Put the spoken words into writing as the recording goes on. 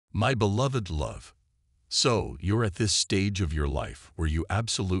My beloved love, so you're at this stage of your life where you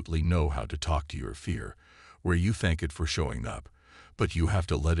absolutely know how to talk to your fear, where you thank it for showing up, but you have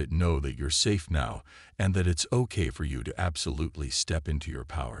to let it know that you're safe now and that it's okay for you to absolutely step into your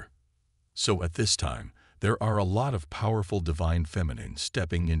power. So at this time, there are a lot of powerful divine feminine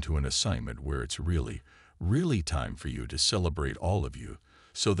stepping into an assignment where it's really, really time for you to celebrate all of you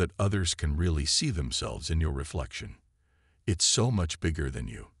so that others can really see themselves in your reflection. It's so much bigger than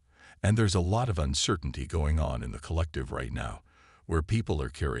you. And there's a lot of uncertainty going on in the collective right now, where people are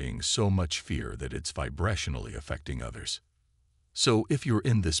carrying so much fear that it's vibrationally affecting others. So if you're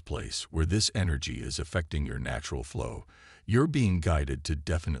in this place where this energy is affecting your natural flow, you're being guided to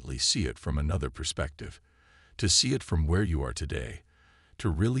definitely see it from another perspective, to see it from where you are today, to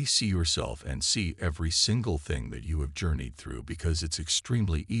really see yourself and see every single thing that you have journeyed through, because it's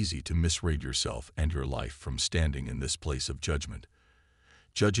extremely easy to misread yourself and your life from standing in this place of judgment.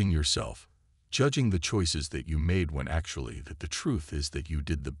 Judging yourself, judging the choices that you made when actually that the truth is that you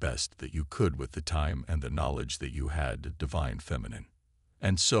did the best that you could with the time and the knowledge that you had, divine feminine.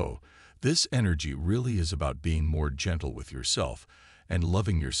 And so, this energy really is about being more gentle with yourself and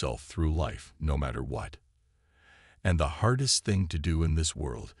loving yourself through life, no matter what. And the hardest thing to do in this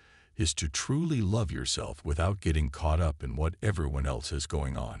world is to truly love yourself without getting caught up in what everyone else has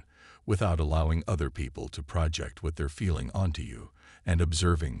going on, without allowing other people to project what they're feeling onto you, and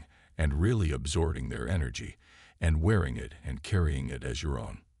observing and really absorbing their energy and wearing it and carrying it as your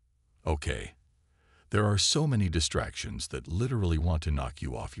own. Okay. There are so many distractions that literally want to knock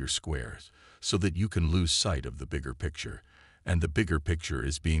you off your squares so that you can lose sight of the bigger picture, and the bigger picture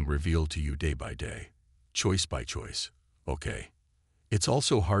is being revealed to you day by day, choice by choice. Okay. It's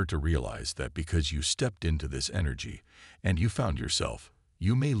also hard to realize that because you stepped into this energy and you found yourself,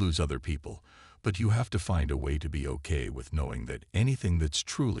 you may lose other people, but you have to find a way to be okay with knowing that anything that's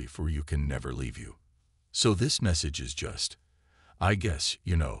truly for you can never leave you. So this message is just, I guess,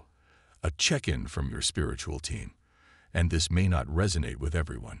 a check-in from your spiritual team. And this may not resonate with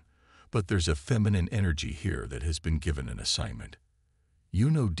everyone, but there's a feminine energy here that has been given an assignment. You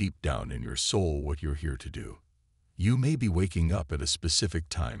know deep down in your soul what you're here to do. You may be waking up at a specific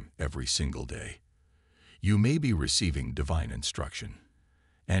time every single day. You may be receiving divine instruction,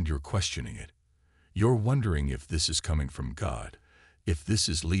 and you're questioning it. You're wondering if this is coming from God, if this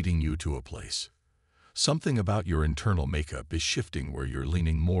is leading you to a place. Something about your internal makeup is shifting where you're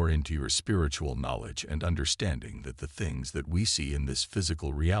leaning more into your spiritual knowledge and understanding that the things that we see in this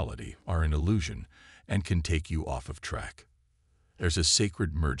physical reality are an illusion and can take you off of track. There's a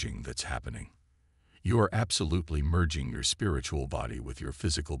sacred merging that's happening. You are absolutely merging your spiritual body with your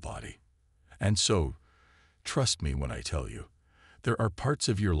physical body. And so, trust me when I tell you, there are parts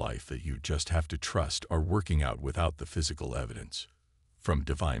of your life that you just have to trust are working out without the physical evidence. From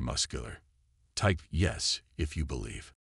divine muscular. Type yes if you believe.